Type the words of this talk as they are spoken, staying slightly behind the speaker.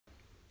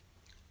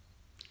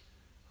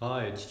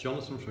Hi, it's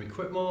Jonathan from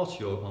Equipmart,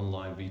 your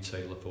online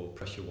retailer for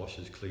pressure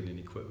washers, cleaning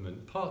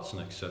equipment, parts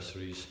and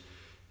accessories.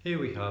 Here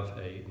we have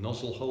a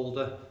nozzle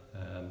holder.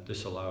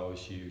 This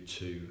allows you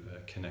to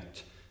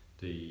connect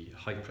the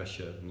high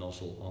pressure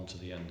nozzle onto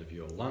the end of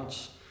your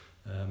lance.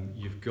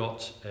 You've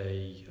got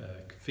a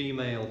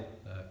female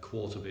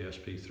quarter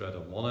BSP thread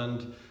on one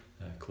end,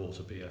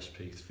 quarter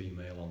BSP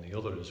female on the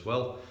other as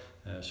well.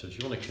 So if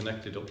you want to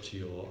connect it up to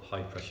your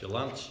high pressure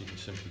lance, you can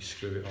simply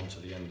screw it onto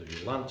the end of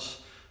your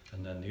lance,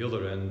 and then the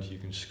other end you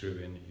can screw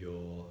in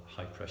your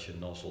high pressure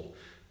nozzle.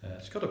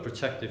 It's got a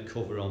protective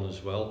cover on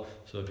as well,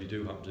 so if you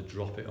do happen to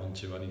drop it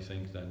onto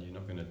anything, then you're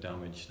not going to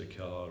damage the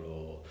car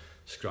or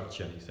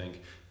scratch anything.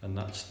 And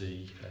that's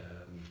the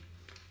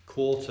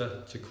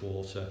quarter to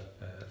quarter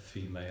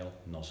female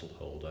nozzle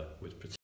holder with protection.